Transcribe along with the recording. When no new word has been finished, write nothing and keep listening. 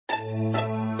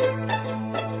Hey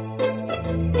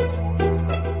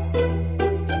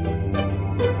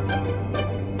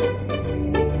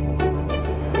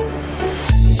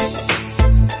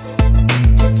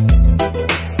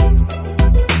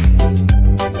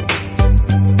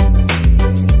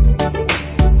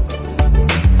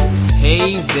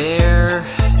there,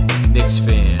 Knicks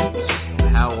fans.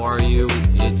 How are you?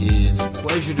 It is a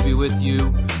pleasure to be with you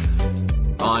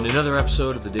on another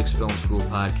episode of the Knicks Film School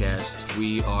podcast.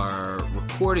 We are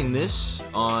recording this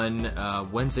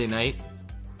on Wednesday night.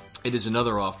 It is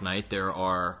another off night. There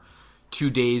are 2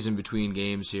 days in between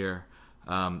games here.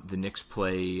 The Knicks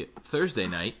play Thursday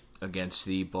night against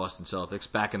the Boston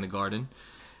Celtics back in the Garden.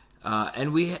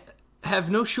 And we have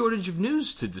no shortage of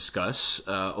news to discuss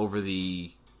over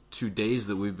the 2 days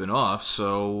that we've been off,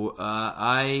 so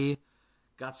I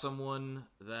got someone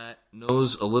that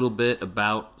knows a little bit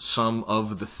about some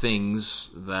of the things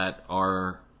that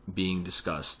are being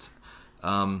discussed.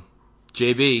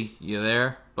 JB, you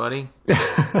there, buddy?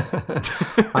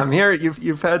 I'm here.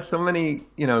 You've had so many,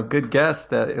 good guests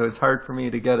that it was hard for me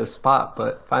to get a spot,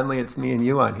 but finally it's me and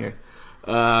you on here.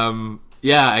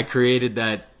 Yeah, I created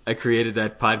that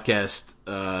podcast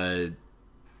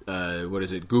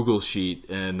Google sheet,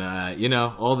 and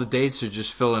all the dates are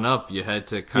just filling up. You had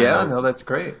to that's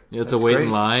great. You had to wait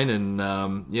in line, and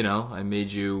I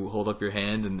made you hold up your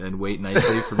hand and wait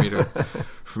nicely for me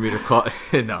to call.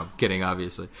 No, I'm kidding,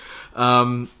 obviously.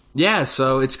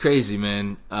 So it's crazy,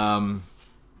 man.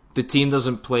 The team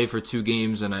doesn't play for 2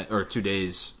 games or 2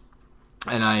 days,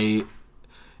 and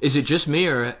is it just me,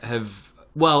 or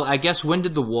I guess when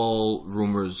did the Wall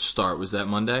rumors start? Was that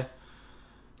Monday?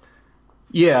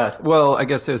 Yeah, well, I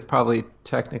guess it was probably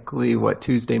technically,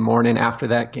 Tuesday morning after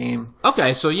that game.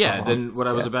 Okay, so then what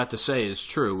I was about to say is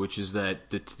true, which is that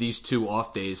these 2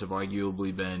 off days have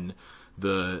arguably been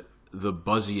the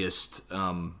buzziest,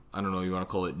 I don't know, you want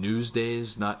to call it news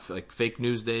days, not like fake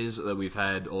news days that we've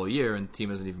had all year, and the team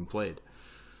hasn't even played.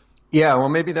 Yeah, well,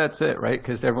 maybe that's it, right?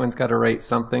 Because everyone's got to write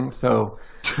something, so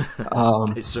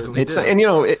they certainly do.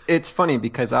 And, it's funny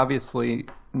because obviously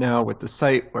now with the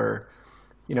site where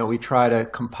we try to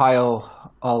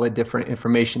compile all the different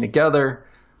information together.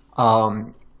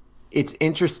 It's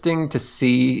interesting to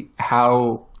see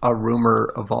how a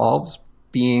rumor evolves,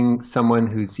 being someone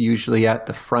who's usually at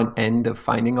the front end of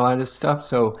finding a lot of this stuff.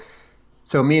 So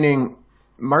meaning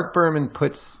Mark Berman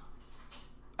puts,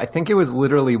 I think it was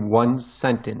literally one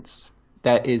sentence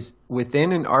that is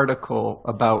within an article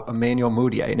about Emmanuel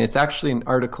Mudiay, and it's actually an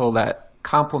article that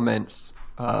complements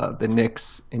the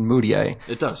Knicks and Mudiay.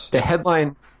 It does. The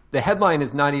headline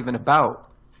is not even about.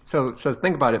 So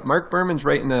think about it. Mark Berman's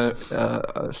writing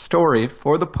a story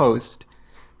for the Post,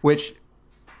 which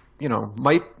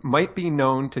might be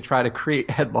known to try to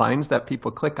create headlines that people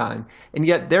click on, and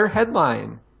yet their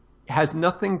headline has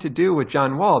nothing to do with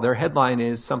John Wall. Their headline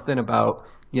is something about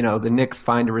the Knicks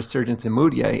find a resurgence in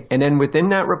Mudiay, and then within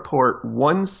that report,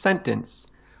 one sentence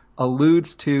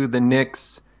alludes to the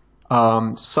Knicks.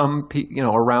 Some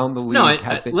around the league.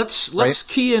 Let's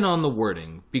key in on the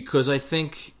wording, because I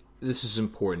think this is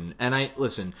important.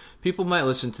 And people might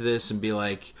listen to this and be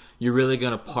like, "You're really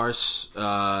gonna parse?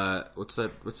 What's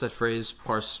that phrase?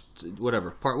 Parse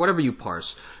whatever you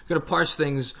parse. You're gonna parse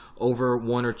things over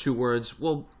 1 or 2 words."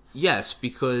 Well, yes,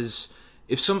 because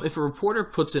if a reporter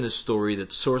puts in a story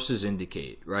that sources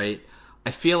indicate, right?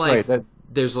 I feel like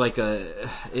there's like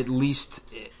at least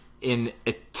an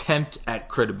attempt at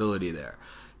credibility there.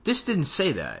 This didn't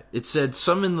say that. It said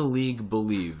some in the league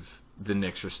believe the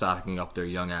Knicks are stocking up their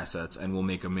young assets and will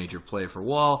make a major play for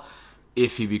Wall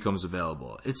if he becomes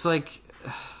available. It's like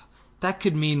that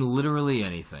could mean literally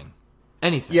anything.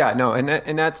 Anything. Yeah, no,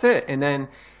 and that's it. And then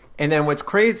what's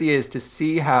crazy is to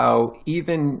see how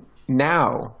even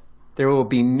now there will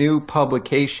be new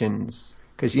publications,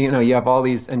 because you have all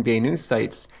these NBA news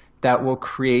sites that will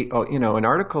create, an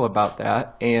article about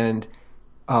that, and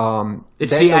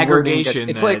it's the aggregation.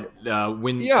 It's that,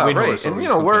 right. And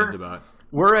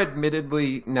we're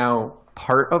admittedly now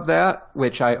part of that,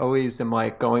 which I always am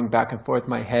like going back and forth in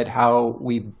my head how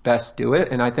we best do it,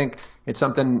 and I think it's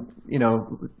something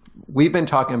we've been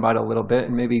talking about a little bit,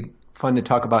 and maybe fun to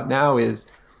talk about now is.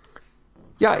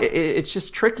 Yeah, it's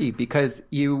just tricky because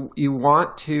you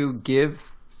want to give.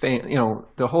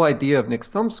 The whole idea of Knicks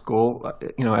Film School,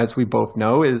 as we both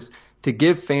know, is to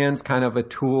give fans kind of a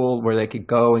tool where they could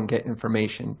go and get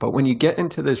information. But when you get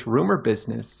into this rumor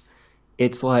business,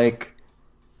 it's like,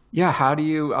 how do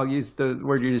you, I'll use the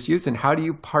word you're just using, how do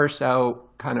you parse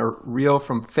out kind of real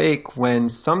from fake when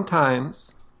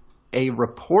sometimes a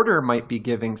reporter might be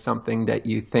giving something that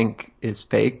you think is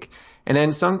fake, and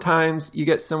then sometimes you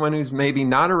get someone who's maybe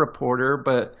not a reporter,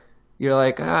 but you're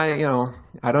like,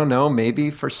 I don't know,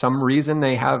 maybe for some reason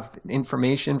they have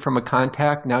information from a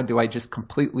contact. Now, do I just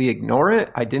completely ignore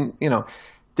it? I didn't,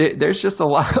 there's just a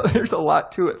lot, there's a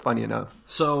lot to it, funny enough.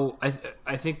 So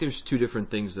I think there's two different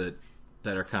things that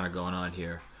are kind of going on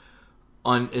here.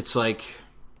 It's like,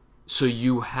 so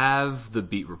you have the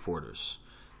beat reporters,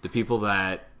 the people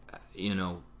that,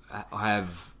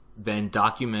 have been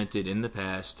documented in the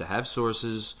past to have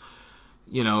sources.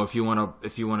 If you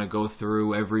want to go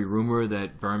through every rumor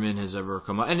that Berman has ever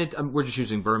come up, and we're just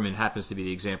using Berman happens to be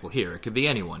the example here. It could be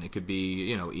anyone. It could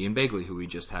be Ian Begley, who we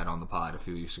just had on the pod a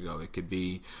few weeks ago. It could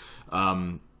be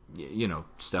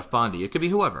Steph Bondy. It could be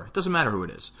whoever. It doesn't matter who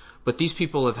it is. But these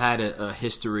people have had a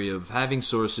history of having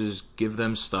sources give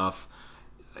them stuff.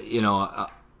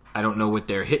 I don't know what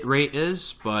their hit rate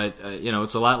is, but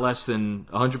it's a lot less than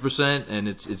 100%, and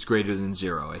it's greater than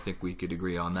 0. I think we could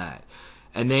agree on that.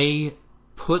 And they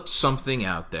put something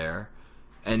out there,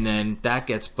 and then that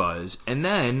gets buzz. And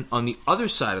then on the other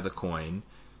side of the coin,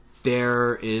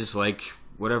 there is, like,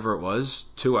 whatever it was,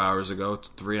 2 hours ago,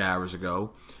 3 hours ago,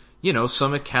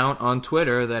 some account on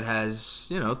Twitter that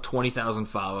has, 20,000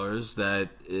 followers that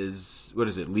is, what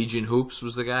is it, Legion Hoops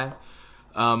was the guy?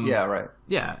 Yeah, right.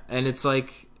 Yeah, and it's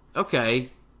like,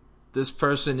 okay, this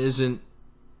person isn't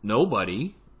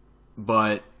nobody,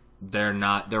 but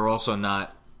they're also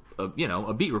not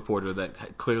a beat reporter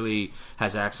that clearly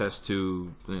has access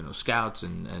to scouts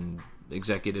and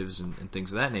executives and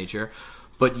things of that nature,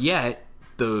 but yet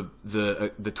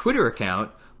the Twitter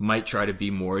account might try to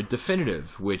be more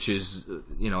definitive, which is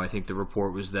I think the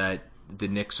report was that the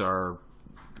Knicks are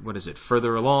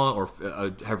further along or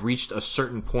have reached a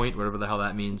certain point, whatever the hell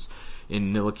that means,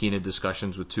 in Ntilikina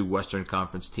discussions with 2 Western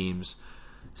Conference teams.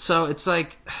 So it's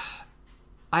like,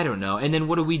 I don't know. And then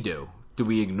what do? Do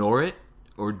we ignore it?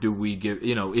 Or do we give,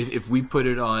 if we put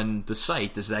it on the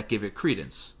site, does that give it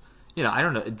credence? I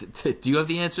don't know. Do you have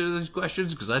the answer to these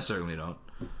questions? Because I certainly don't.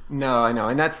 No, I know.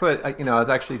 And that's what, I was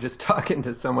actually just talking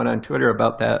to someone on Twitter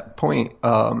about that point.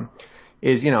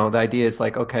 Is, the idea is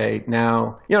like, okay,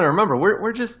 now, remember,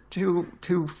 we're just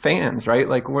two fans, right?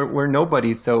 Like, we're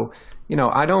nobody. So,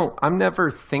 I'm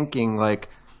never thinking like,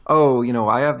 oh,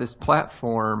 I have this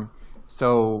platform.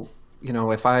 So,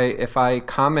 if I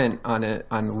comment on it,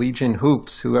 on Legion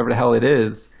Hoops, whoever the hell it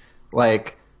is,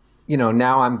 like,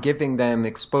 now I'm giving them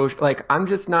exposure. Like, I'm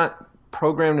just not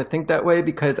programmed to think that way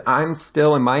because I'm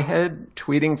still in my head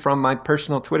tweeting from my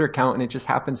personal Twitter account, and it just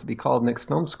happens to be called Knicks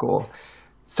Film School.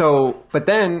 So, but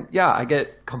then, yeah, I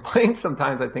get complaints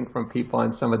sometimes, I think, from people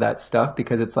on some of that stuff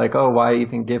because it's like, oh, why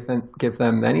even give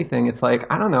them anything? It's like,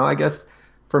 I don't know. I guess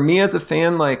for me as a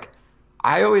fan, like,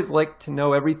 I always like to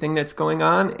know everything that's going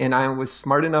on, and I was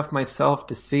smart enough myself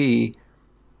to see,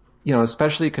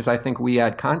 especially because I think we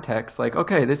add context, like,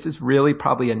 okay, this is really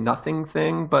probably a nothing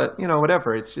thing, but,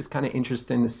 whatever. It's just kind of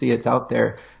interesting to see it's out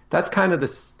there. That's kind of the,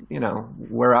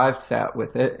 where I've sat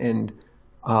with it. And,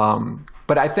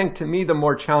 but I think to me, the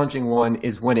more challenging one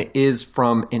is when it is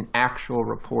from an actual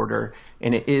reporter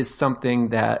and it is something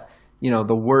that,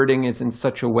 the wording is in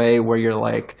such a way where you're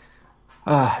like,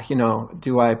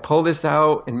 do I pull this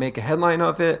out and make a headline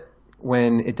of it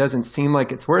when it doesn't seem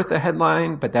like it's worth a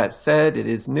headline? But that said, it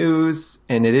is news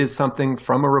and it is something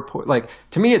from a report. Like,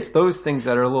 to me, it's those things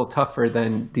that are a little tougher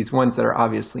than these ones that are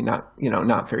obviously not,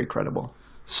 not very credible.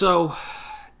 So,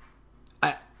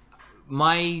 I'm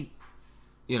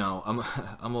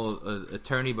an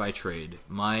attorney by trade.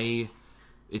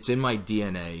 It's in my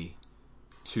DNA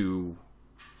to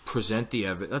present the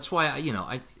evidence. That's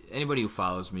why anybody who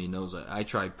follows me knows I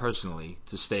try personally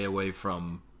to stay away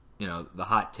from the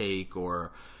hot take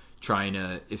or trying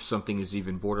to, if something is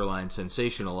even borderline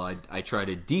sensational, I try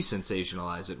to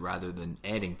desensationalize it rather than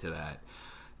adding to that.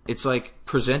 It's like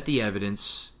present the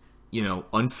evidence,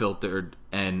 unfiltered,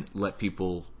 and let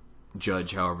people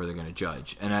judge however they're going to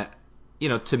judge. And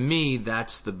to me,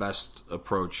 that's the best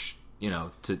approach,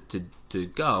 to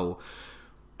go,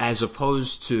 as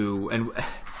opposed to, and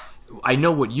I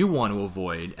know what you want to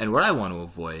avoid, and what I want to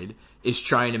avoid is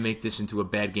trying to make this into a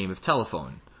bad game of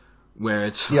telephone, where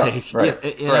it's like, right,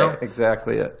 right,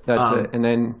 exactly it. That's it. And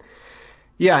then,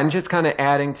 and just kind of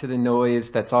adding to the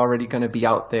noise that's already going to be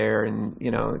out there, and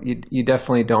you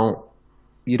definitely don't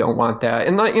want that,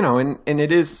 and and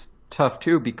it is tough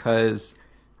too because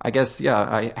I guess,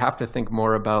 I have to think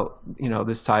more about,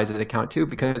 the size of the account too,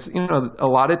 because, a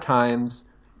lot of times,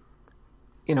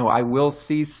 I will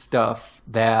see stuff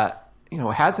that,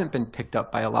 hasn't been picked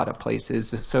up by a lot of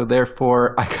places. So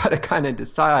therefore I got to kind of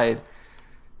decide,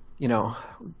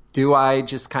 do I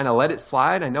just kind of let it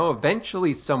slide? I know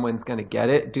eventually someone's going to get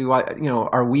it. Do I,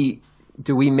 are we,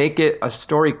 do we make it a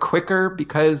story quicker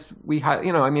because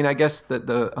I guess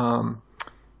the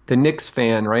Knicks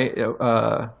fan, right?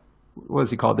 What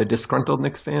was he called? The disgruntled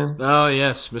Knicks fan? Oh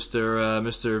yes,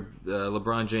 Mr.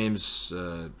 LeBron James,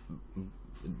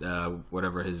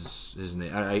 whatever his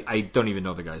name. I don't even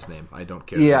know the guy's name. I don't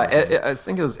care. Yeah, I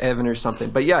think it was Evan or something.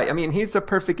 But yeah, I mean, he's a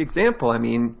perfect example. I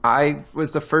mean, I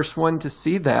was the first one to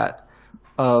see that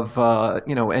of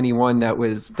anyone that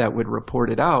would report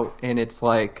it out, and it's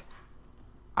like,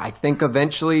 I think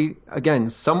eventually, again,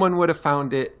 someone would have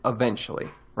found it eventually,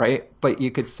 right? But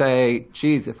you could say,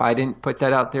 geez, if I didn't put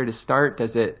that out there to start,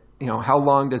 does it, how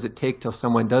long does it take till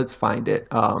someone does find it?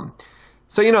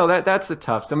 So that's the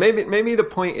tough. So maybe the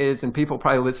point is, and people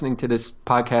probably listening to this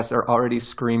podcast are already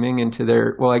screaming into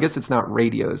their, well, I guess it's not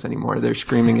radios anymore. They're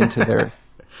screaming into their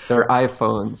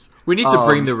iPhones. We need to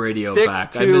bring the radio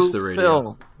back. I miss the radio.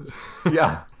 Film.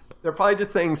 Yeah. They're probably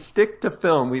just saying, stick to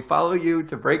film. We follow you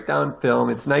to break down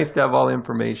film. It's nice to have all the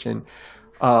information.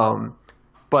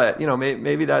 But,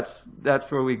 maybe that's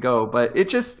where we go. But it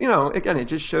just, again, it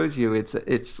just shows you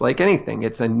it's like anything.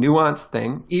 It's a nuanced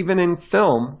thing. Even in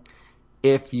film,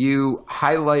 if you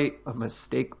highlight a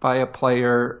mistake by a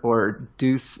player or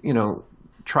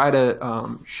try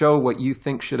to show what you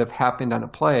think should have happened on a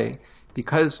play,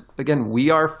 because, again,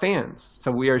 we are fans.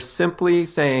 So we are simply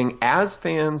saying, as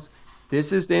fans,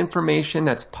 this is the information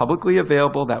that's publicly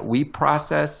available that we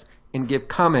process and give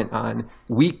comment on.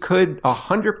 We could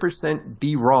 100%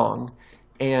 be wrong,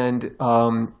 and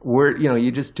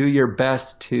you just do your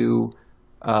best to,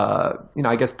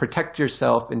 I guess, protect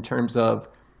yourself in terms of,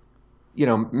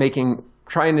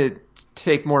 trying to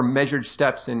take more measured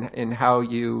steps in how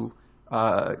you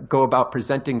go about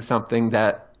presenting something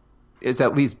that is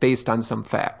at least based on some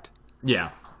fact.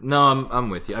 Yeah, no, I'm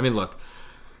with you. I mean, look.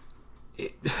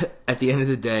 At the end of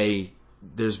the day,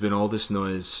 there's been all this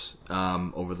noise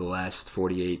over the last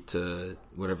 48 to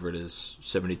whatever it is,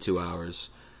 72 hours.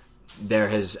 There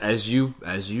has, as you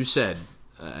said,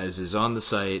 as is on the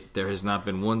site, there has not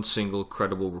been one single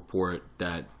credible report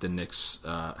that the Knicks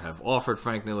have offered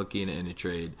Frank Ntilikina in a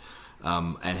trade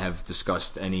and have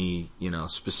discussed any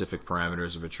specific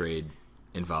parameters of a trade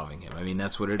involving him. I mean,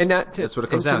 that's what it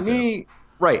comes down to.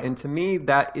 Right, and to me,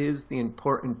 that is the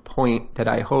important point that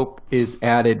I hope is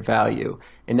added value,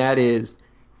 and that is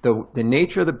the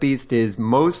nature of the beast is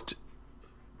most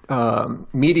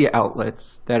media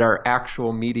outlets that are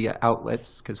actual media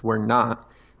outlets, because we're not.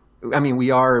 I mean, we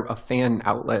are a fan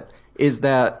outlet. Is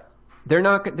that they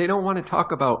don't want to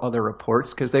talk about other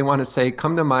reports because they want to say,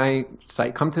 come to my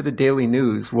site, come to the Daily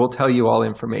News, we'll tell you all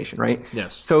information, right?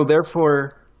 Yes. So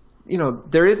therefore,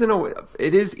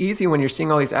 it is easy when you're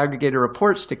seeing all these aggregated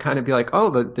reports to kind of be like, oh,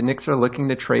 the Knicks are looking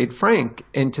to trade Frank.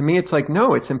 And to me, it's like,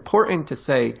 no, it's important to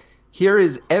say, here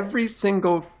is every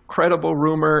single credible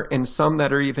rumor and some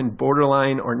that are even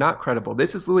borderline or not credible.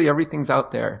 This is literally everything's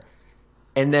out there.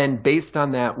 And then based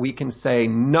on that, we can say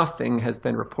nothing has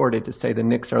been reported to say the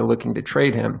Knicks are looking to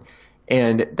trade him.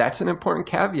 And that's an important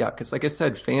caveat because, like I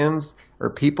said, fans or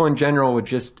people in general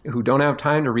who don't have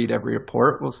time to read every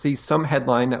report will see some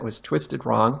headline that was twisted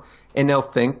wrong, and they'll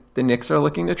think the Knicks are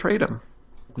looking to trade him.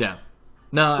 Yeah.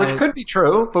 Which could be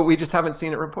true, but we just haven't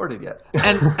seen it reported yet.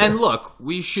 and look,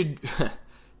 we should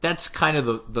 – that's kind of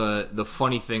the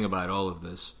funny thing about all of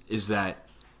this is that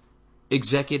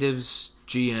executives,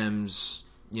 GMs,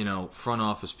 front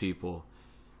office people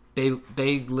 –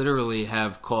 They literally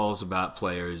have calls about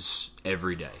players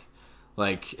every day.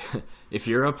 Like, if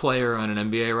you're a player on an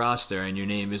NBA roster and your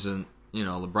name isn't,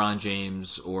 LeBron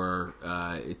James or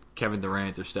Kevin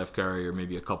Durant or Steph Curry or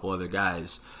maybe a couple other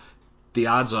guys, the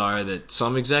odds are that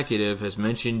some executive has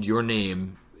mentioned your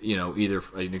name, either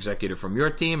an executive from your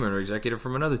team or an executive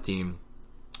from another team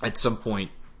at some point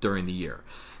during the year.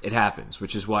 It happens,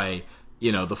 which is why,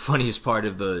 the funniest part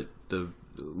of the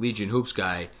Legion Hoops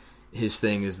guy, his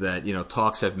thing is that,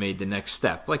 talks have made the next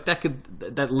step. Like,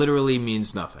 that literally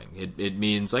means nothing. It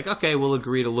means, like, okay, we'll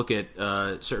agree to look at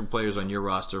certain players on your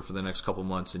roster for the next couple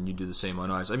months and you do the same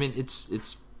on ours. I mean,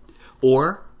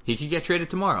 or he could get traded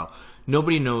tomorrow.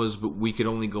 Nobody knows, but we could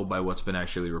only go by what's been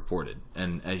actually reported.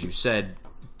 And as you said,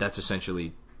 that's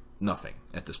essentially nothing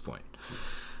at this point.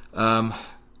 Can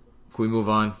we move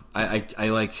on? I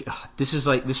like, this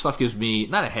stuff gives me,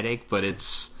 not a headache, but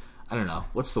it's, I don't know,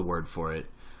 what's the word for it?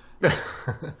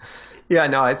 Yeah,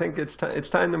 no, I think it's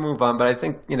time to move on, but I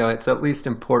think, it's at least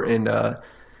important.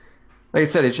 Like I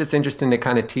said, it's just interesting to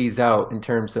kind of tease out in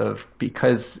terms of,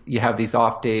 because you have these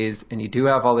off days and you do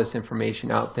have all this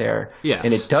information out there. Yes.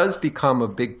 And it does become a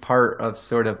big part of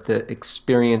sort of the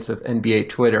experience of NBA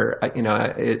Twitter.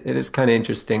 It is kind of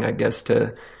interesting, I guess,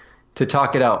 to to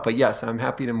talk it out. But yes, I'm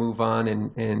happy to move on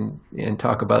and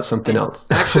talk about something else.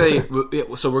 Actually,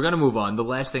 so we're going to move on. The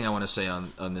last thing I want to say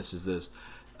on this is this.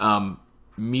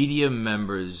 Media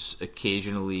members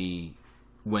occasionally,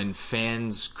 when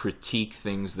fans critique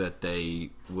things that they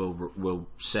will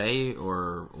say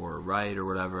or write or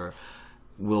whatever,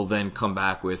 will then come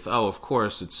back with, oh, of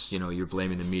course, it's, you're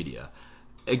blaming the media.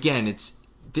 Again, it's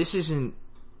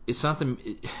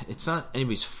not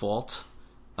anybody's fault.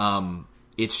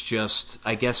 It's just,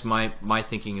 I guess my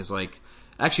thinking is like,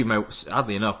 actually,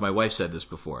 oddly enough, my wife said this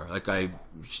before. Like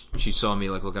she saw me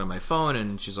like looking at my phone,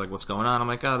 and she's like, "What's going on?" I'm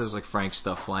like, "Oh, there's like Frank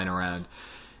stuff flying around,"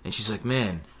 and she's like,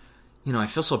 "Man, I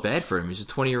feel so bad for him. He's a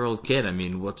 20-year-old kid. I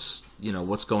mean, what's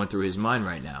going through his mind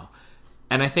right now?"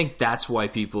 And I think that's why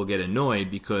people get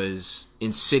annoyed, because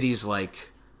in cities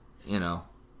like,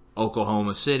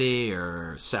 Oklahoma City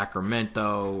or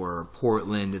Sacramento or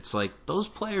Portland, it's like those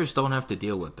players don't have to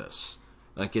deal with this.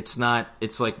 Like it's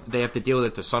like they have to deal with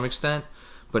it to some extent,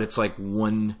 but it's like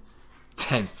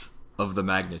 1/10 of the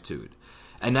magnitude.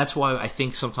 And that's why I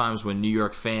think sometimes when New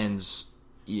York fans,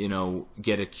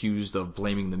 get accused of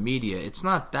blaming the media, it's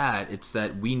not that. It's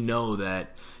that we know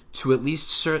that to at least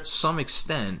some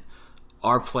extent,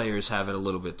 our players have it a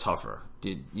little bit tougher.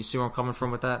 Did you see where I'm coming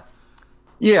from with that?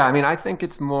 Yeah, I mean, I think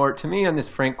it's more, to me on this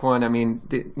Frank one, I mean,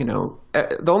 the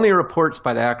only reports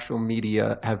by the actual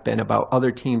media have been about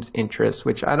other teams' interests,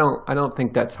 which I don't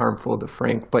think that's harmful to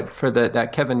Frank. But for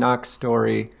that Kevin Knox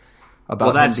story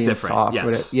about him being different. soft,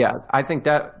 Yes. Yeah, I think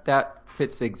that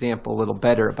fits the example a little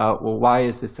better about, well, why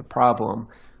is this a problem?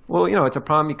 Well, it's a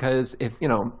problem because if,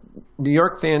 New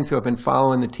York fans who have been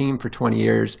following the team for 20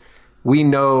 years, we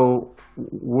know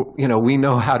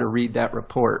how to read that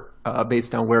report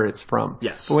based on where it's from.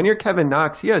 Yes. But when you're Kevin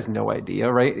Knox, he has no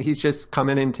idea, right? He's just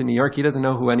coming into New York. He doesn't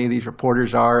know who any of these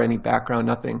reporters are, any background,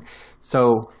 nothing.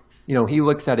 So, he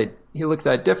looks at it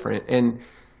different.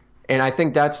 And I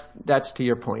think that's to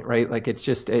your point, right? Like it's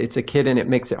a kid, and it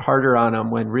makes it harder on him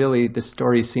when really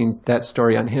that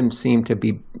story on him seemed to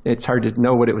be, it's hard to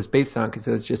know what it was based on because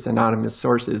it was just anonymous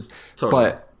sources.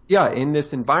 Totally. But yeah, in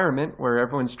this environment where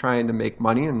everyone's trying to make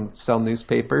money and sell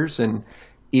newspapers, and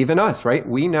even us, right?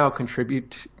 We now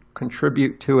contribute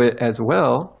to it as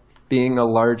well, being a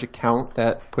large account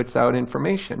that puts out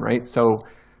information, right? So,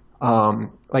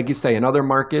 like you say, in other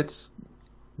markets,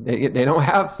 they don't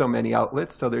have so many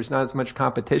outlets, so there's not as much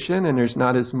competition, and there's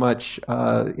not as much,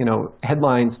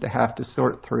 headlines to have to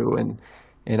sort through,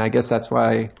 and I guess that's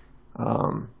why.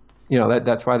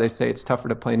 That's why they say it's tougher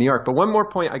to play in New York. But one more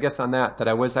point, I guess, on that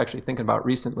I was actually thinking about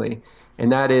recently,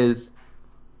 and that is,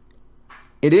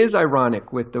 it is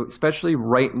ironic especially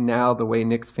right now, the way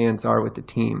Knicks fans are with the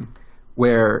team,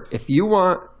 where if you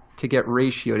want to get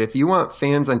ratioed, if you want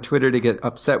fans on Twitter to get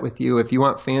upset with you, if you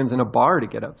want fans in a bar to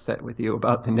get upset with you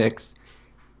about the Knicks,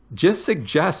 just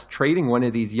suggest trading one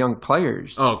of these young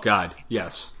players. Oh, God,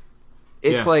 yes.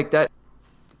 It's like that.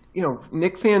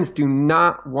 Knicks fans do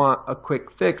not want a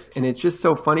quick fix, and it's just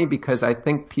so funny because I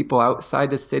think people outside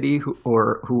the city who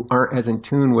aren't as in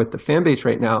tune with the fan base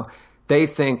right now, they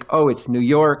think, oh, it's New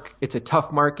York, it's a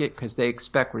tough market because they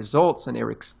expect results and they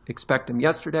expect them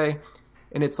yesterday.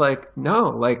 And it's like, no,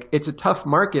 like it's a tough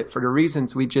market for the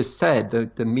reasons we just said.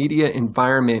 The media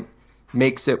environment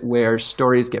makes it where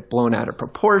stories get blown out of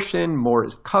proportion, more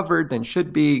is covered than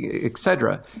should be,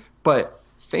 etc. But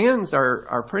fans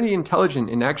are pretty intelligent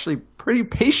and actually pretty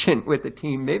patient with the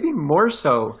team, maybe more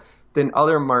so than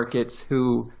other markets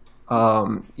who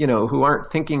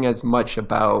aren't thinking as much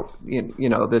about,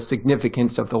 the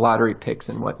significance of the lottery picks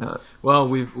and whatnot. Well,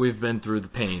 we've been through the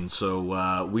pain,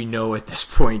 so we know at this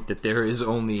point that there is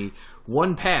only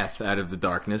one path out of the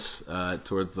darkness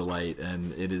towards the light,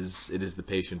 and it is the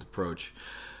patient approach.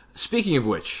 Speaking of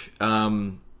which,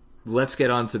 let's get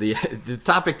on to the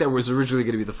topic that was originally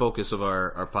going to be the focus of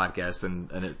our podcast, and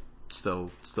it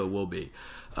still will be.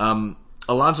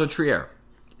 Allonzo Trier.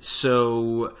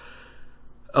 So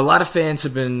a lot of fans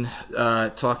have been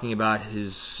talking about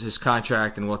his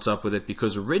contract and what's up with it,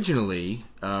 because originally,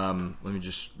 let me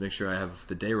just make sure I have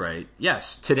the day right.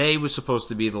 Yes, today was supposed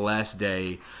to be the last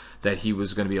day that he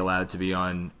was going to be allowed to be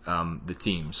on the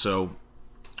team. So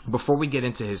before we get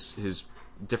into his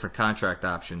different contract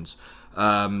options,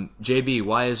 JB,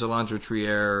 why is Allonzo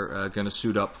Trier going to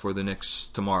suit up for the Knicks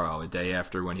tomorrow, a day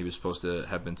after when he was supposed to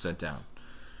have been sent down?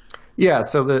 Yeah,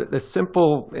 so the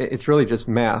simple, it's really just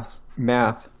math.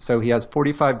 So he has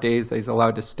 45 days that he's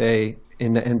allowed to stay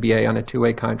in the NBA on a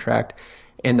two-way contract,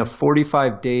 and the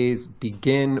 45 days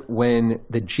begin when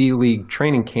the G League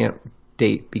training camp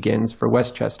date begins for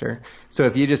Westchester. So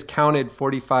if you just counted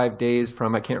 45 days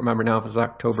from, I can't remember now if it was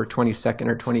October 22nd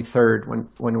or 23rd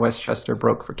when Westchester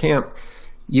broke for camp,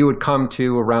 you would come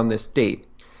to around this date.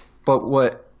 But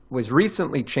what was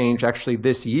recently changed actually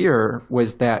this year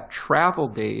was that travel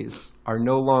days are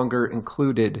no longer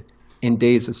included in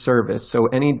days of service. So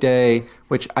any day,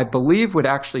 which I believe would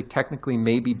actually technically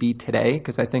maybe be today,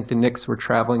 because I think the Knicks were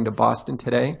traveling to Boston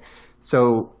today.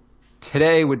 So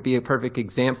today would be a perfect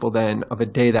example then of a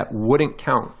day that wouldn't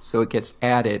count. So it gets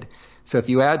added. So if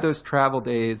you add those travel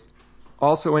days,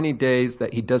 also any days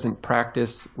that he doesn't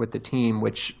practice with the team,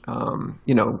 which,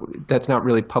 that's not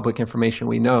really public information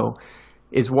we know,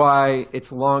 is why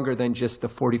it's longer than just the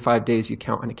 45 days you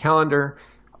count on a calendar.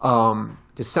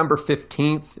 December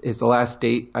 15th is the last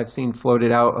date I've seen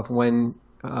floated out of when,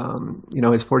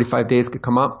 his 45 days could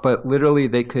come up, but literally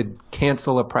they could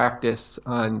cancel a practice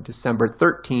on December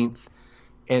 13th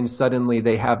and suddenly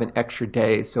they have an extra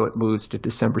day. So it moves to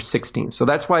December 16th. So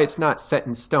that's why it's not set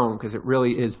in stone, because it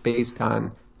really is based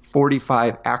on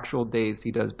 45 actual days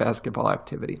he does basketball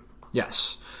activity.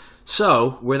 Yes.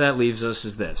 So where that leaves us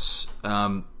is this.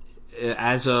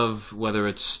 As of whether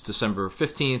it's December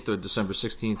 15th or December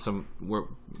 16th,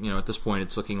 at this point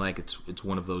it's looking like it's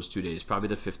one of those 2 days, probably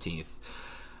the 15th.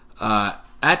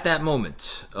 At that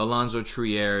moment, Allonzo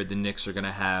Trier, the Knicks are going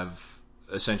to have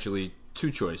essentially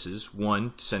two choices.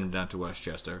 One, send him down to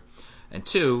Westchester, and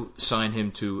two, sign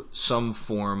him to some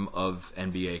form of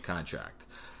NBA contract.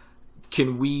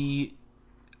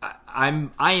 I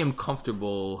am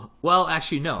comfortable. Well,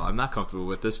 actually, no, I'm not comfortable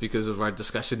with this because of our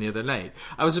discussion the other night.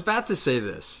 I was about to say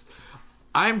this.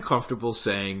 I'm comfortable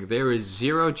saying there is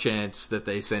zero chance that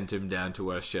they sent him down to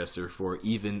Westchester for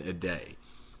even a day.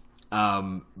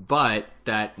 But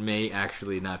that may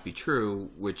actually not be true,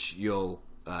 which you'll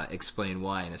explain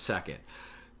why in a second.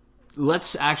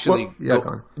 Let's actually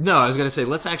go. No, I was going to say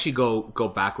let's actually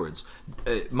go backwards.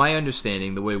 My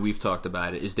understanding, the way we've talked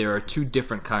about it, is there are two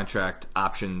different contract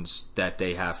options that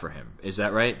they have for him. Is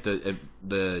that right? The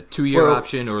 2-year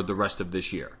option or the rest of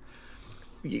this year?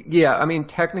 Yeah, I mean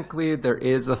technically there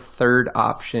is a third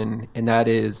option, and that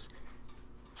is.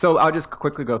 So I'll just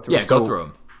quickly go through. Yeah, go through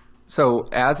them. So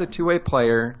as a two-way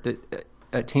player,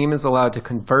 a team is allowed to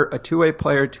convert a two-way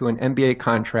player to an NBA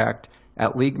contract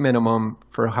at league minimum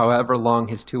for however long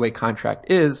his two-way contract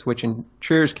is, which in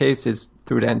Trier's case is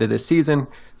through the end of this season.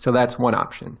 So that's one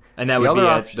option. And that would be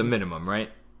at the minimum, right?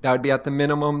 That would be at the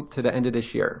minimum to the end of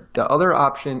this year. The other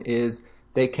option is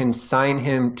they can sign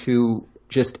him to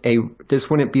this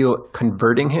wouldn't be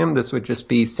converting him. This would just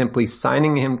be simply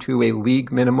signing him to a league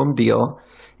minimum deal.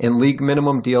 And league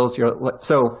minimum deals,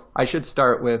 so I should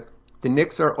start with the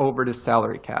Knicks are over the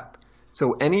salary cap.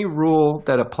 So any rule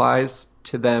that applies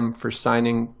to them for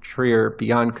signing Trier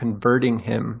beyond converting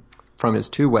him from his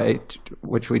two-way,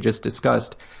 which we just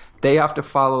discussed, they have to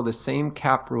follow the same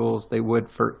cap rules they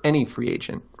would for any free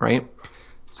agent, right?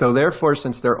 So therefore,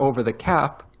 since they're over the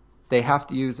cap, they have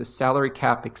to use a salary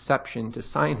cap exception to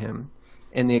sign him.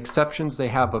 And the exceptions they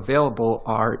have available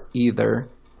are either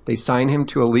they sign him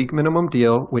to a league minimum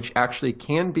deal, which actually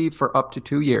can be for up to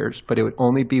 2 years, but it would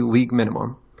only be league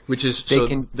minimum. Which is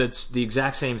that's the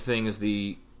exact same thing as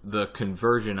the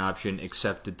conversion option,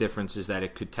 except the difference is that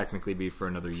it could technically be for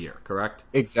another year, correct?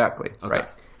 Exactly, okay. Right.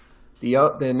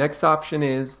 The next option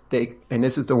is and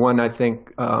this is the one I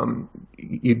think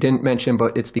you didn't mention,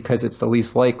 but it's because it's the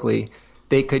least likely.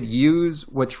 They could use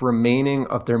what's remaining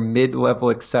of their mid-level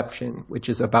exception, which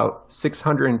is about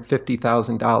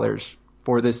 $650,000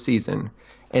 for this season,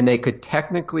 and they could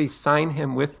technically sign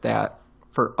him with that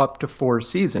for up to 4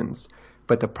 seasons.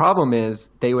 But the problem is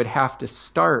they would have to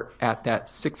start at that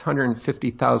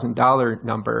 $650,000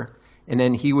 number, and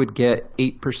then he would get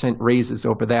 8% raises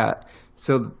over that.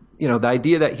 So, the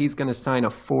idea that he's going to sign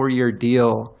a 4-year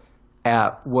deal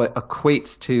at what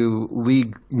equates to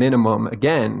league minimum,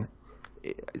 again,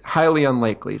 highly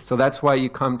unlikely. So that's why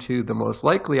you come to the most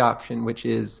likely option, which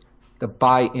is the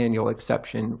biannual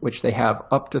exception, which they have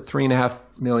up to $3.5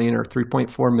 million or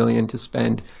 $3.4 million to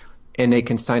spend, and they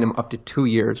can sign him up to 2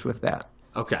 years with that.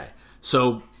 Okay.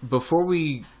 So before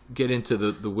we get into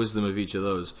the wisdom of each of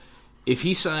those, if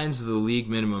he signs the league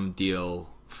minimum deal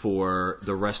for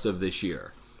the rest of this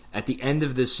year, at the end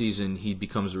of this season, he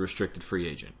becomes a restricted free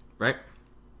agent, right?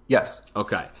 Yes.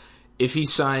 Okay. If he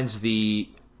signs the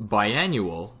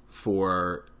biannual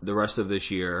for the rest of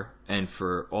this year and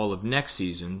for all of next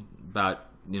season, about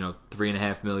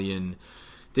 $3.5 million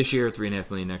this year, $3.5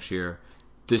 million next year,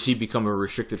 does he become a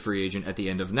restricted free agent at the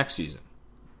end of next season?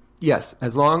 Yes,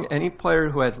 as long any player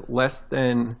who has less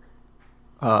than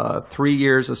 3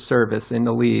 years of service in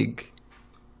the league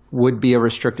would be a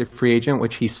restricted free agent,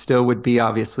 which he still would be,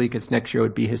 obviously, because next year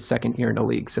would be his second year in the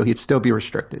league. So he'd still be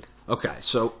restricted. Okay,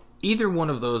 so either one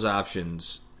of those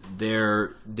options,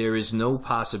 there is no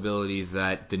possibility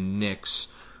that the Knicks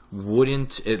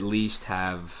wouldn't at least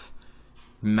have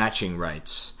matching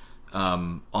rights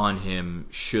on him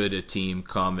should a team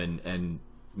come and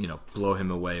blow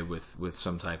him away with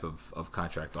some type of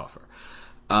contract offer.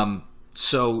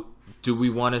 So do we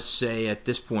want to say at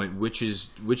this point which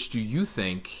do you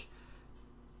think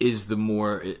is the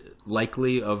more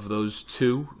likely of those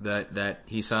two that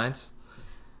he signs?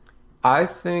 I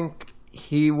think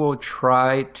he will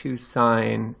try to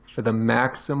sign for the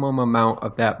maximum amount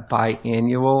of that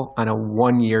biannual on a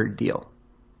 1-year deal.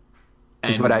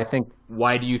 Is what I think.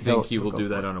 Why do you think he will do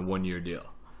that on a 1-year deal?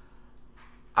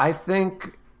 I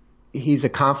think he's a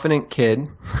confident kid.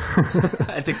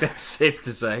 I think that's safe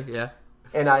to say, yeah.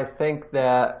 And I think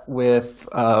that with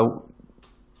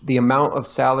the amount of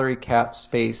salary cap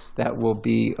space that will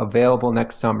be available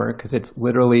next summer, because it's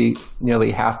literally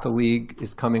nearly half the league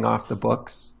is coming off the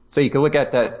books. So you can look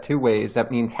at that two ways.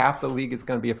 That means half the league is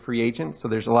going to be a free agent, so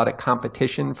there's a lot of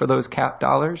competition for those cap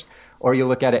dollars. Or you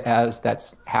look at it as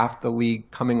that's half the league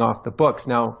coming off the books.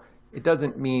 Now, it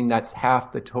doesn't mean that's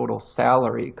half the total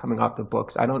salary coming off the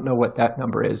books. I don't know what that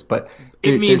number is, but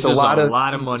it means there's a lot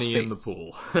of money in the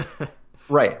pool.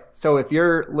 Right. So if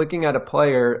you're looking at a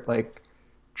player like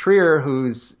Trier,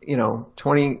 who's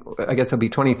 20, I guess he'll be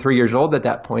 23 years old at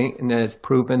that point, and has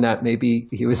proven that maybe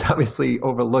he was obviously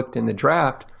overlooked in the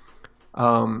draft.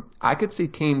 I could see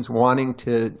teams wanting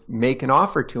to make an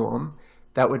offer to him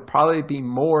that would probably be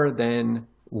more than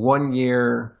 1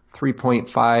 year,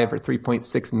 3.5 or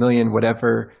 3.6 million,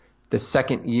 whatever the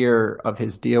second year of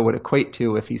his deal would equate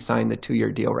to if he signed the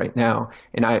 2-year deal right now.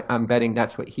 And I'm betting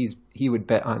that's what he would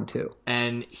bet on too.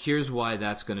 And here's why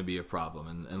that's going to be a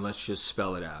problem. And let's just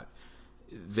spell it out.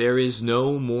 There is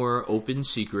no more open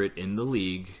secret in the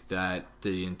league that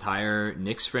the entire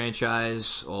Knicks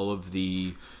franchise, all of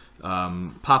the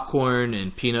popcorn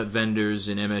and peanut vendors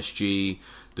in MSG,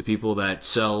 the people that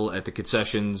sell at the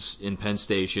concessions in Penn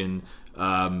Station,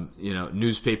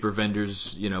 newspaper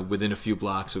vendors, within a few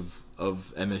blocks of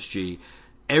MSG,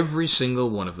 every single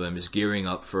one of them is gearing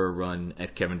up for a run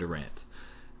at Kevin Durant.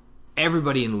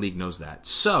 Everybody in the league knows that.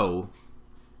 So,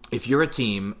 if you're a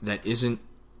team that isn't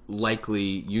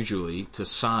likely, usually, to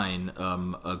sign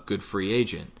a good free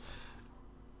agent,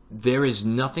 there is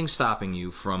nothing stopping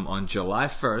you from, on July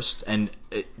 1st, and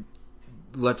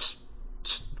let's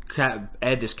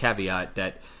add this caveat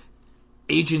that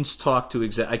agents talk to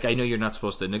I know you're not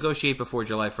supposed to negotiate before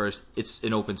July 1st. It's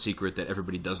an open secret that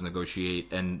everybody does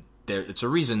negotiate, and it's a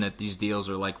reason that these deals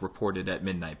are reported at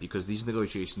midnight, because these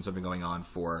negotiations have been going on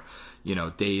for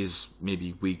days,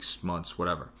 maybe weeks, months,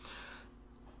 whatever.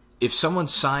 If someone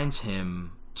signs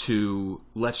him to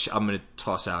I'm going to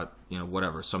toss out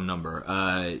some number,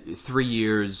 3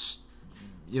 years,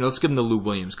 let's give him the Lou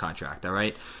Williams contract, all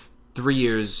right? 3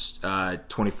 years,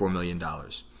 $24 million.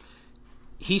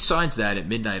 He signs that at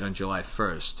midnight on July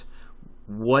 1st.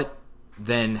 What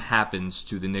then happens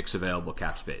to the Knicks' available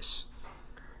cap space?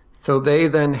 So they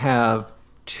then have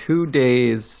 2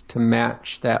 days to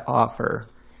match that offer,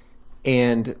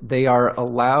 and they are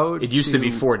allowed. It used to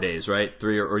be 4 days, right?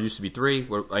 3 or it used to be 3.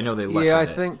 I know they lessened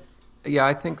it.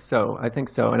 I think so.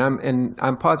 And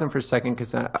I'm pausing for a second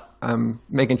because I'm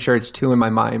making sure it's 2 in my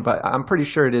mind, but I'm pretty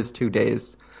sure it is 2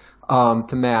 days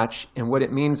to match. And what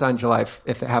it means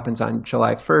if it happens on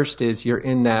July 1st is you're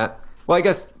in that. Well, I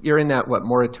guess you're in that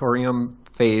moratorium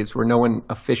phase where no one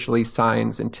officially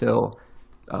signs until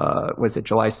was it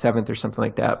July 7th or something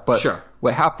like that. But sure.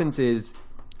 What happens is,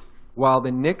 while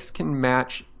the Knicks can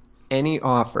match any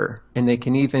offer and they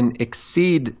can even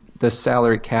exceed the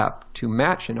salary cap to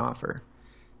match an offer,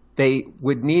 they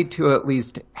would need to at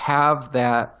least have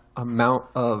that amount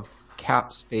of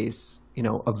cap space,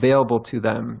 available to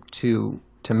them to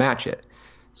match it.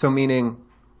 So meaning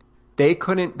they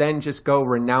couldn't then just go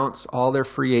renounce all their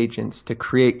free agents to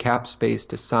create cap space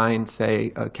to sign,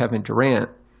 say, Kevin Durant,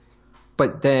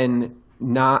 but then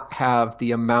not have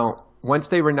the amount. Once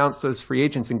they renounce those free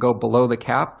agents and go below the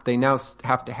cap, they now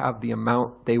have to have the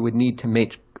amount they would need to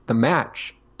make the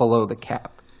match below the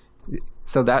cap.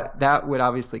 So that would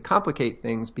obviously complicate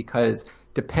things, because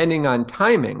depending on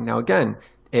timing. Now, again,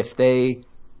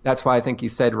 that's why I think you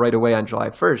said right away on July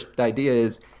 1st, the idea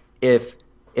is if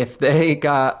they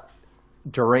got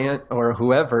Durant or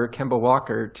whoever, Kemba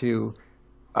Walker, to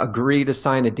agree to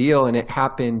sign a deal and it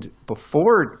happened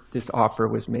before this offer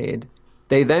was made,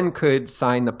 they then could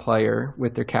sign the player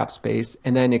with their cap space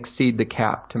and then exceed the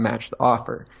cap to match the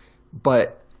offer.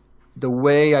 But the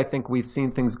way I think we've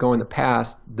seen things go in the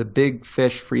past, the big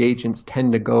fish free agents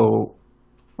tend to go,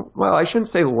 well, I shouldn't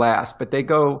say last, but they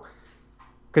go,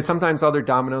 because sometimes other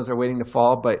dominoes are waiting to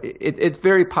fall, but it's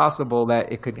very possible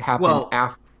that it could happen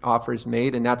after offers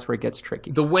made, and that's where it gets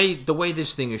tricky. The way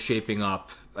this thing is shaping up,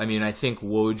 I mean, I think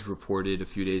Woj reported a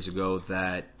few days ago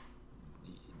that,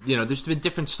 there's been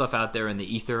different stuff out there in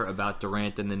the ether about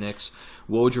Durant and the Knicks.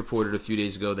 Woj reported a few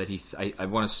days ago that I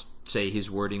want to say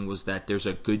his wording was that there's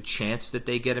a good chance that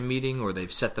they get a meeting, or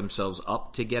they've set themselves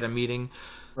up to get a meeting.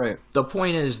 Right. The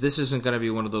point is, this isn't going to be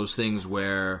one of those things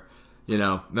where,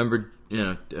 remember,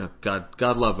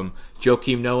 God love him,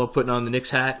 Joakim Noah putting on the Knicks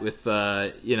hat with,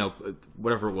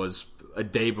 whatever it was, a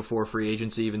day before free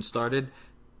agency even started.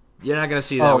 You're not going to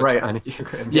see that. Oh, right, on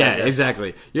Instagram. Yeah,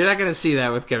 exactly. You're not going to see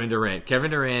that with Kevin Durant. Kevin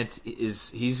Durant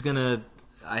he's going to,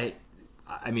 I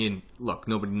mean, look,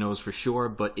 nobody knows for sure,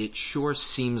 but it sure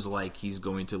seems like he's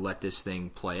going to let this thing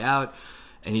play out,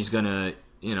 and he's going to,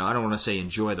 I don't want to say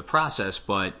enjoy the process,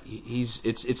 but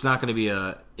it's not going to be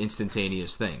a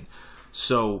instantaneous thing.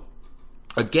 So,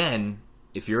 again,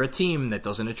 if you're a team that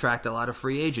doesn't attract a lot of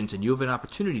free agents and you have an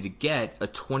opportunity to get a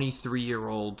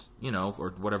 23-year-old,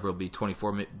 or whatever it'll be,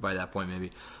 24 by that point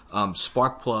maybe,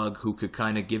 spark plug who could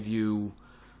kind of give you,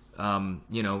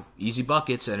 easy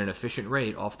buckets at an efficient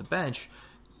rate off the bench,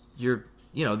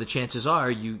 the chances are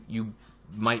you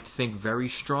might think very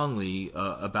strongly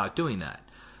about doing that.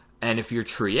 And if you're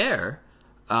Trier,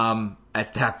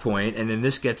 at that point, and then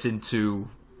this gets into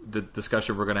the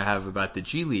discussion we're going to have about the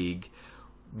G League,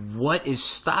 what is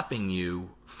stopping you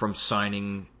from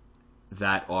signing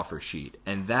that offer sheet?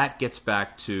 And that gets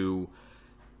back to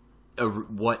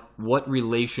what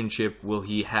relationship will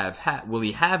he have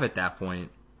at that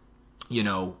point,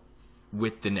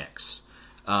 with the Knicks,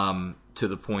 to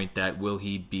the point that will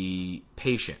he be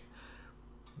patient?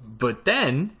 But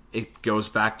then it goes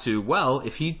back to, well,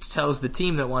 if he tells the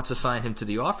team that wants to sign him to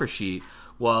the offer sheet,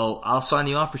 well, I'll sign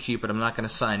the offer sheet, but I'm not going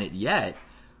to sign it yet.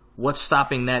 What's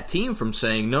stopping that team from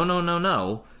saying,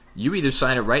 no, you either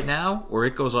sign it right now or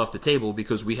it goes off the table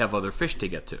because we have other fish to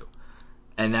get to?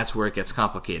 And that's where it gets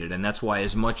complicated. And that's why,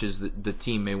 as much as the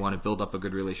team may want to build up a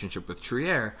good relationship with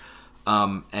Trier,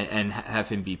 and have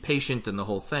him be patient and the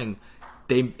whole thing,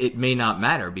 it may not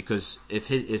matter, because if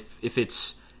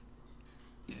it's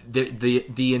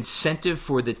the incentive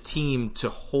for the team to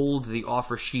hold the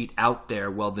offer sheet out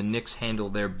there while the Knicks handle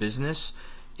their business,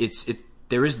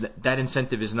 that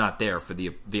incentive is not there for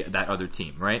that other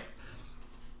team, right?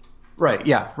 Right.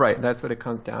 Yeah. Right. That's what it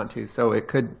comes down to. So it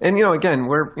could, and again,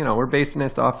 we're basing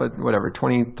this off of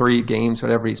 23 games,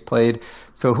 whatever he's played.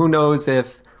 So who knows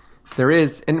if there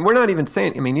is, and we're not even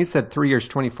saying, you said 3 years,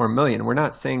 $24 million. We're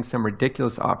not saying some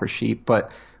ridiculous offer sheet,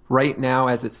 but right now,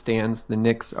 as it stands, the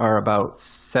Knicks are about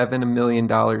 $7 million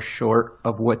short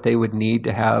of what they would need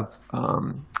to have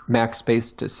max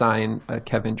space to sign a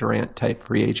Kevin Durant type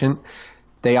free agent.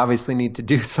 They obviously need to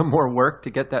do some more work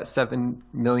to get that $7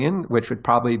 million, which would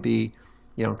probably be,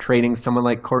 trading someone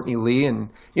like Courtney Lee. And,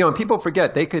 people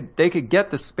forget they could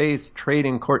get the space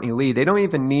trading Courtney Lee. They don't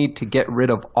even need to get rid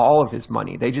of all of his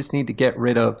money. They just need to get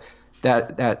rid of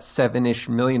that $7-ish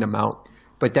million amount.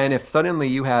 But then if suddenly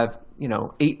you have,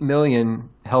 $8 million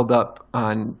held up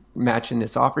on matching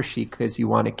this offer sheet because you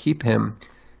want to keep him,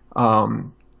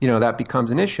 that becomes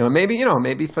an issue. And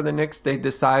maybe for the Knicks, they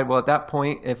decide, well, at that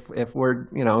point, if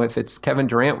it's Kevin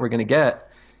Durant we're going to get,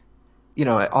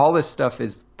 all this stuff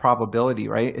is probability,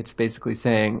 right? It's basically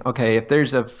saying, okay, if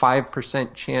there's a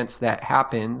 5% chance that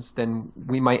happens, then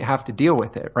we might have to deal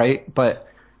with it, right? But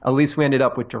at least we ended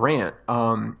up with Durant.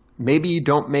 Maybe you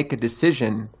don't make a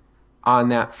decision on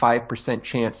that 5%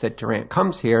 chance that Durant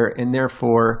comes here, and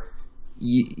therefore,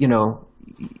 you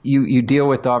deal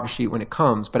with the offer sheet when it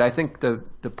comes. But I think the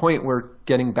point we're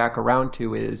getting back around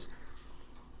to is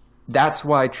that's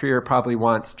why Trier probably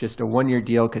wants just a 1-year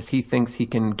deal, because he thinks he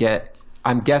can get,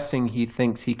 I'm guessing he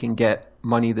thinks he can get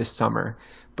money this summer.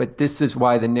 But this is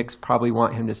why the Knicks probably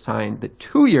want him to sign the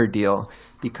 2-year deal,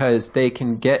 because they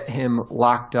can get him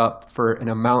locked up for an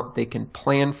amount they can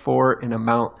plan for, an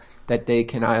amount that they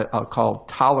can, I'll call,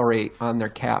 tolerate on their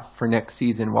cap for next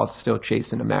season while still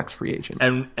chasing a max free agent.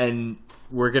 And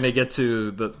we're going to get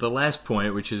to the last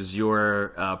point, which is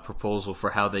your proposal for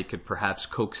how they could perhaps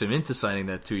coax him into signing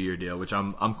that 2-year deal, which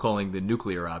I'm calling the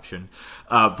nuclear option.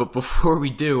 But before we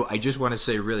do, I just want to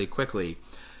say really quickly,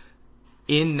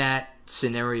 in that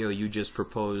scenario you just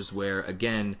proposed, where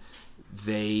again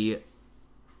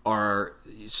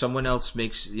someone else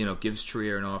gives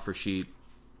Trier an offer sheet,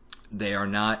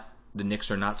 the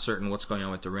Knicks are not certain what's going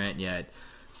on with Durant yet.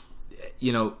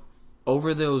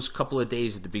 over those couple of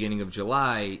days at the beginning of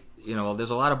July,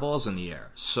 there's a lot of balls in the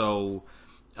air. So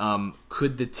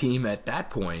could the team at that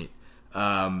point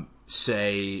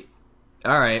say,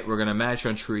 all right, we're going to match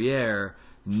on Trier,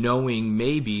 knowing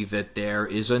maybe that there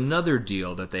is another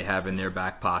deal that they have in their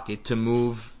back pocket to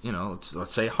move,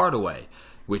 let's say Hardaway,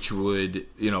 which would,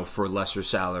 for lesser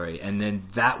salary. And then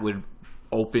that would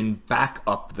open back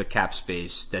up the cap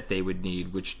space that they would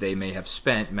need, which they may have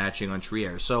spent matching on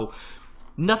Trier. So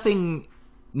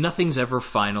nothing's ever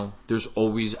final. There's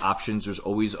always options. There's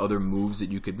always other moves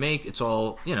that you could make. It's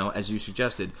all, as you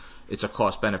suggested, it's a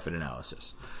cost-benefit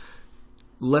analysis.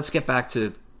 Let's get back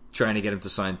to trying to get him to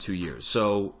sign 2 years.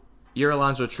 So you're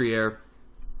Allonzo Trier.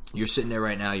 You're sitting there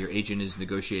right now. Your agent is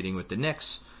negotiating with the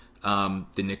Knicks. The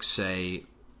Knicks say,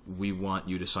 we want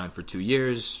you to sign for 2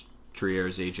 years.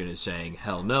 Trier's agent is saying,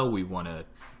 hell no, we want to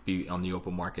be on the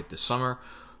open market this summer.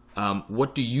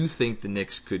 What do you think the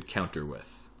Knicks could counter with?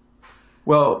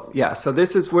 Well, yeah, so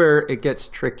this is where it gets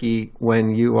tricky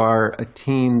when you are a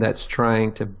team that's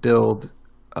trying to build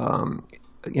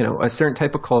a certain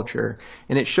type of culture,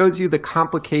 and it shows you the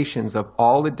complications of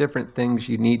all the different things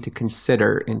you need to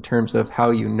consider in terms of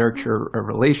how you nurture a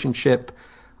relationship,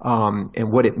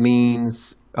 and what it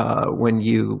means when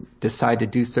you decide to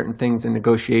do certain things in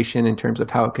negotiation in terms of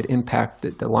how it could impact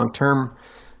the long-term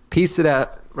piece of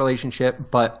that relationship.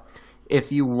 But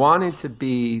if you wanted to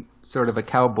be sort of a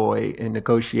cowboy in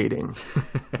negotiating,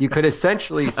 you could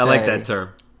essentially say... I like that term.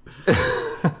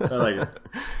 I like it.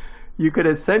 You could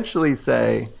essentially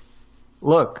say,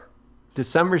 look,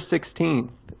 December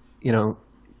 16th,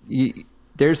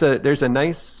 there's a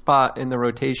nice spot in the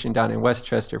rotation down in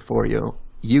Westchester for you.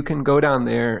 You can go down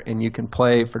there and you can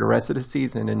play for the rest of the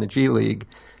season in the G League,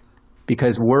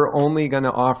 because we're only going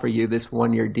to offer you this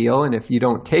 1-year deal. And if you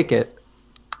don't take it,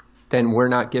 then we're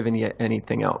not giving you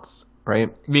anything else, right?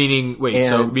 Hold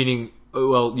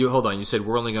on. You said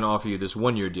we're only going to offer you this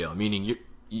 1-year deal, meaning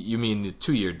you mean the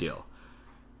 2-year deal.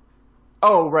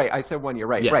 Oh, right. I said 1 year.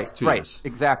 Right, yeah, right, 2 right. Years.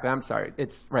 Exactly. I'm sorry.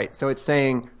 It's right. So it's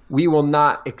saying we will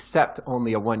not accept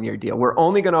only a 1-year deal. We're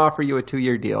only going to offer you a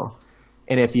 2-year deal.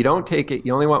 And if you don't take it,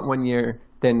 you only want 1 year,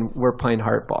 then we're playing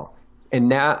hardball.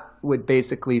 And that would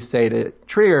basically say to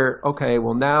Trier, okay,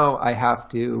 well now I have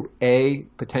to, A,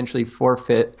 potentially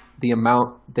forfeit the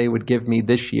amount they would give me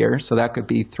this year. So that could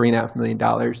be $3.5 million.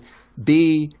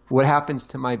 B, what happens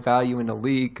to my value in the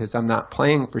league because I'm not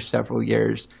playing for several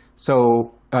years,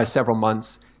 several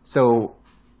months. So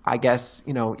I guess,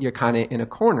 you're kind of in a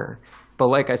corner. But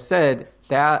like I said,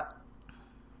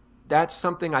 that's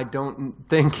something I don't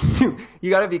think you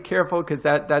got to be careful, because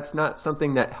that's not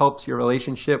something that helps your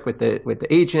relationship with the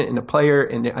agent and the player.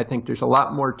 And I think there's a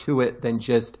lot more to it than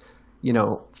just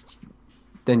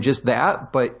that.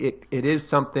 But it is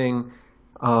something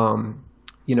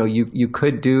you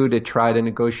could do to try to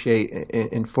negotiate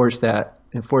and enforce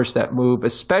that move,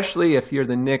 especially if you're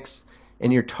the Knicks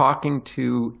and you're talking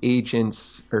to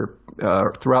agents or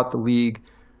throughout the league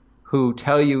who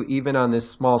tell you, even on this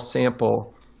small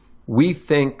sample, we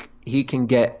think he can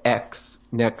get X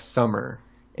next summer.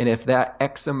 And if that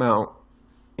X amount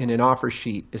in an offer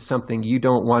sheet is something you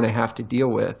don't want to have to deal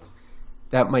with,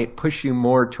 that might push you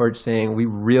more towards saying we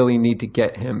really need to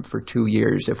get him for 2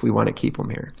 years if we want to keep him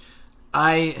here.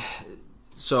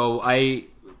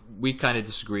 We kind of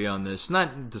disagree on this.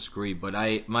 Not disagree, but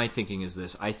my thinking is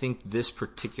this. I think this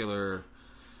particular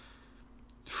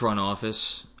front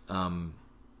office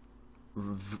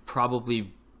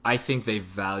I think they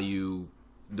value,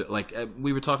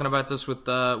 we were talking about this with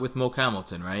Mo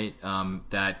Hamilton, right?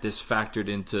 That this factored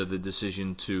into the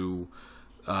decision to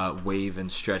waive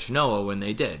and stretch Noah when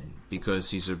they did, because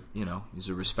he's a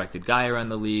respected guy around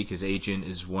the league. His agent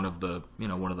is one of the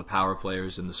power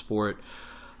players in the sport.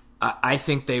 I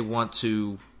think they want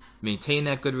to maintain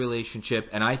that good relationship,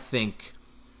 and I think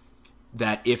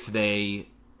that if they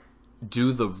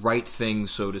do the right thing,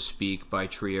 so to speak, by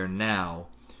Trier now,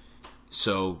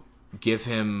 so give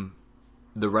him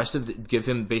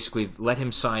basically let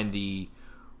him sign the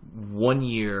 1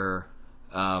 year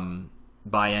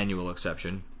biannual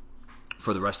exception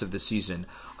for the rest of the season,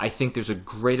 I think there's a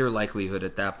greater likelihood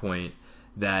at that point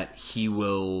that he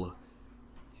will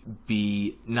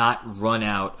be not run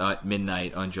out at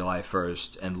midnight on July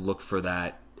 1st and look for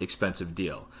that expensive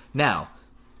deal. Now,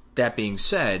 that being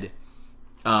said,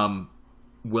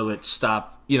 will it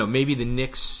stop? Maybe the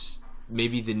Knicks,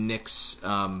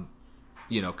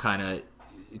 kind of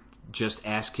just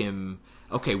ask him,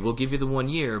 okay, we'll give you the 1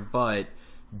 year, but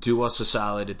do us a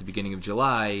solid at the beginning of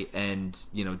July and,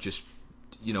 just,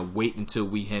 wait until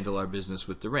we handle our business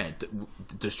with Durant.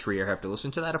 Does Trier have to listen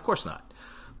to that? Of course not.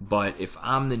 But if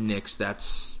I'm the Knicks,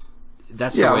 that's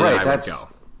that's the way that I would go.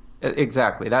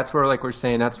 Exactly. That's where, like we're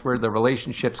saying, that's where the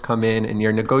relationships come in, and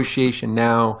your negotiation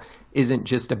now isn't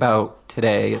just about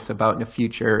today, it's about in the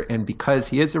future. And because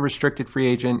he is a restricted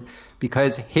free agent,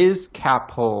 because his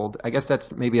cap hold, I guess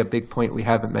that's maybe a big point we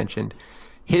haven't mentioned,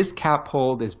 his cap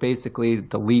hold is basically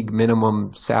the league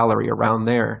minimum salary around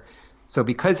there. So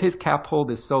because his cap hold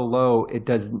is so low, it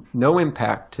does no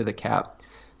impact to the cap.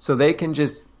 So they can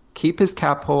just keep his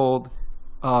cap hold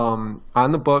on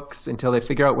the books until they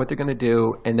figure out what they're going to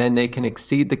do, and then they can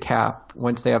exceed the cap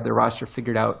once they have their roster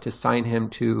figured out to sign him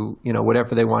to,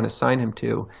 whatever they want to sign him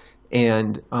to.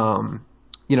 And,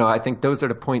 I think those are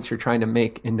the points you're trying to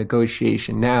make in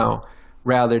negotiation now,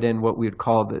 rather than what we would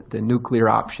call the nuclear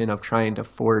option of trying to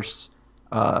force,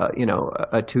 a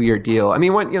 2-year deal. I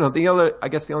mean, the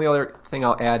only other thing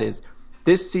I'll add is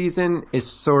this season is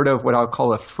sort of what I'll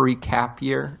call a free cap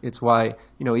year. It's why,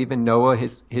 even Noah,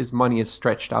 his money is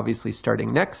stretched, obviously,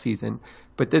 starting next season.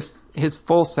 But his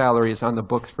full salary is on the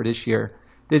books for this year.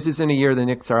 This isn't a year the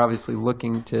Knicks are obviously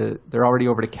they're already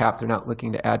over the cap. They're not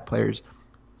looking to add players.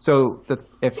 So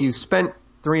if you spent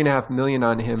 $3.5 million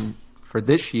on him for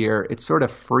this year, it's sort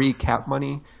of free cap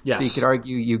money. Yes. So you could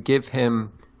argue you give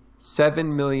him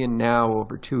 $7 million now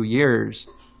over 2 years.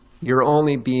 You're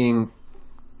only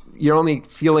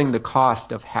feeling the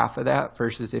cost of half of that,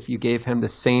 versus if you gave him the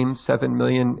same $7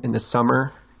 million in the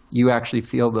summer, you actually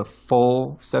feel the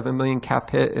full $7 million cap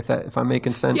hit, if I'm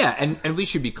making sense. Yeah, and we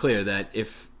should be clear that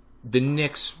if the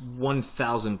Knicks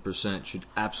 1,000% should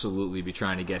absolutely be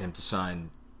trying to get him to sign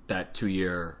that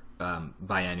 2-year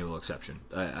biannual exception.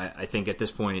 I think at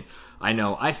this point,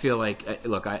 I feel like,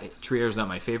 look, Trier's not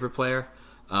my favorite player.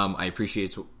 I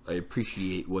appreciate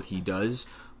what he does,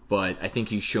 but I think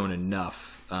he's shown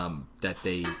enough that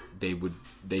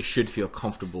they should feel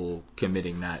comfortable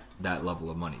committing that level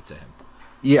of money to him.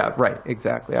 Yeah, right,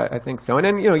 exactly. I think so. And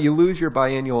then you lose your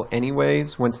biannual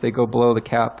anyways once they go below the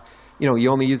cap. You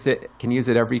only can use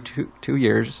it every two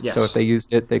years. Yes. So if they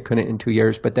used it, they couldn't in 2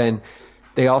 years. But then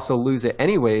they also lose it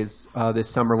anyways this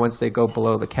summer once they go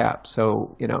below the cap.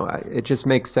 So it just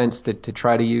makes sense to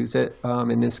try to use it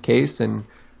in this case. And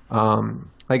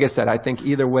like I said, I think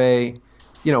either way.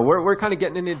 We're kind of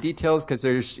getting into details because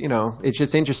there's, it's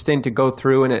just interesting to go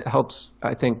through, and it helps,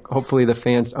 I think, hopefully the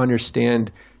fans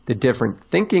understand the different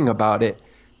thinking about it.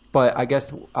 But I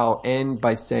guess I'll end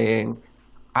by saying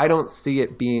I don't see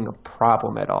it being a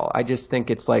problem at all. I just think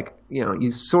it's like,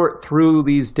 you sort through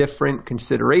these different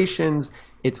considerations.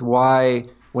 It's why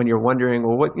when you're wondering,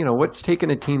 well, what's taken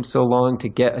a team so long to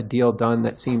get a deal done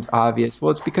that seems obvious?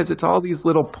 Well, it's because it's all these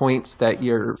little points that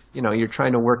you're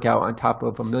trying to work out on top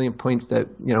of a million points that,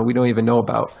 we don't even know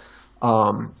about.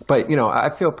 But I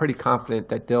feel pretty confident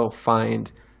that they'll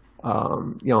find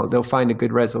a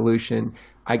good resolution.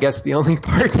 I guess the only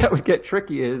part that would get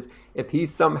tricky is if he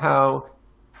somehow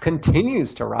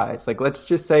continues to rise. Like, let's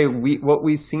just say what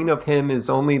we've seen of him is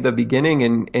only the beginning,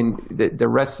 and the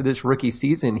rest of this rookie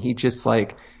season he just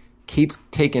keeps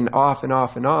taking off and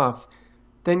off and off.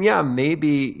 Then yeah,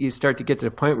 maybe you start to get to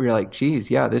the point where you're like, geez,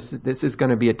 yeah, this is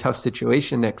going to be a tough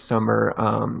situation next summer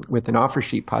with an offer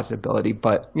sheet possibility.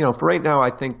 But for right now, I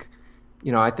think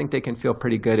they can feel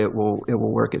pretty good. It will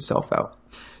work itself out.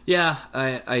 Yeah,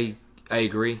 I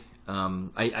agree.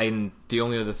 The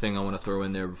only other thing I want to throw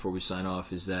in there before we sign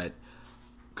off is that,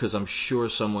 because I'm sure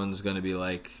someone's going to be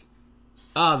like,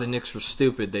 the Knicks were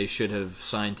stupid. They should have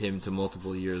signed him to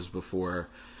multiple years before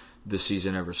the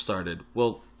season ever started.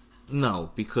 Well,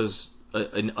 no, because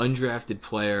an undrafted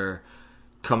player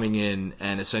coming in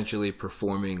and essentially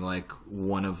performing like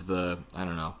one of the,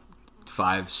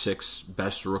 5-6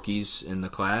 best rookies in the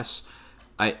class,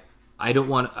 I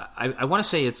want to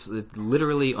say it's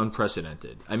literally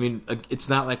unprecedented. I mean, it's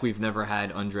not like we've never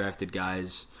had undrafted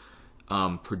guys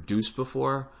produce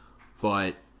before,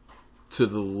 but to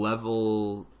the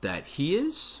level that he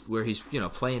is, where he's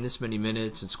playing this many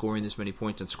minutes and scoring this many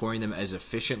points and scoring them as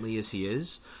efficiently as he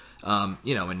is,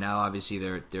 and now obviously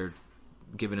they're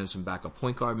giving him some backup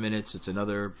point guard minutes. It's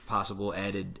another possible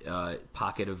added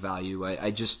pocket of value.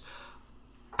 I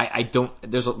don't.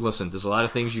 There's a lot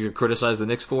of things you could criticize the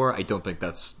Knicks for. I don't think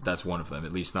that's one of them,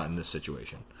 at least not in this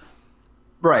situation.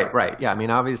 Right. Yeah, I mean,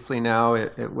 obviously now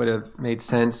it would have made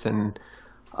sense, and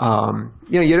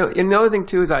you don't. And another thing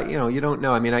too is you don't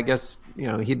know. I mean, I guess he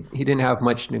didn't have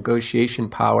much negotiation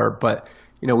power, but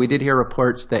we did hear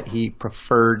reports that he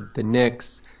preferred the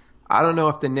Knicks. I don't know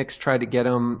if the Knicks tried to get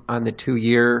him on the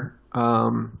 2-year.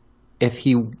 If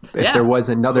there was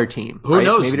another team, who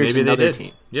knows? Maybe there's another they did.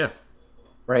 team. Yeah.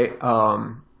 Right.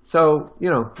 So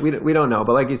we don't know,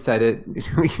 but like you said,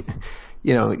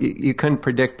 you couldn't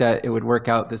predict that it would work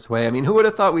out this way. I mean, who would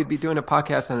have thought we'd be doing a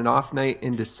podcast on an off night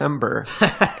in December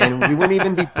and we wouldn't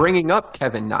even be bringing up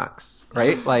Kevin Knox,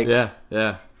 right? Like,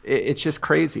 yeah. It's just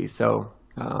crazy. So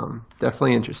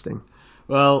definitely interesting.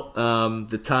 Well,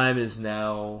 the time is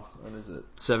now, what is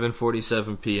it,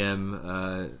 7:47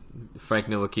 p.m. Frank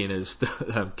Ntilikina is still,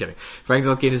 I'm kidding. Frank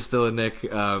Ntilikina is still a Knick,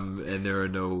 and there are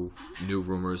no new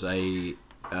rumors.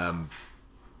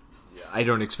 I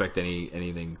don't expect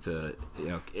anything to,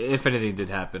 if anything did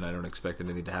happen, I don't expect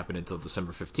anything to happen until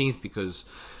December 15th because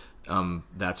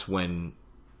that's when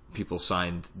people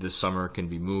signed this summer can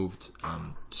be moved.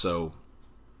 So,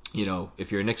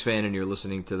 if you're a Knicks fan and you're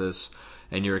listening to this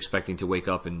and you're expecting to wake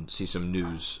up and see some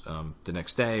news the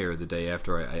next day or the day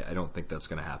after, I don't think that's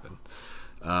going to happen.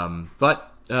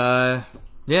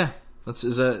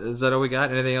 Is that all we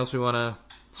got? Anything else we want to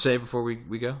say before we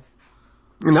go?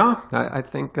 No, I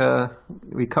think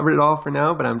we covered it all for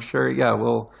now, but I'm sure,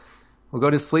 we'll go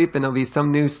to sleep and there'll be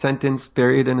some new sentence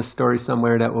buried in a story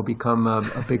somewhere that will become a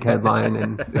big headline,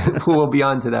 and we'll be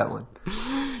on to that one.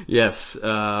 Yes,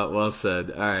 well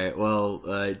said. All right, well,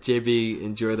 JB,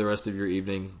 enjoy the rest of your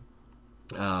evening.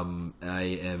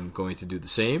 I am going to do the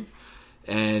same.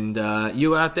 And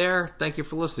you out there, thank you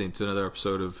for listening to another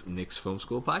episode of Knicks Film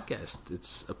School Podcast.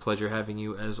 It's a pleasure having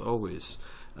you as always.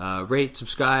 Rate,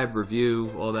 subscribe,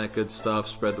 review, all that good stuff.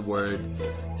 Spread the word.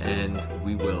 And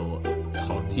we will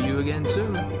talk to you again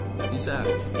soon. Peace out.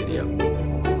 Giddy up.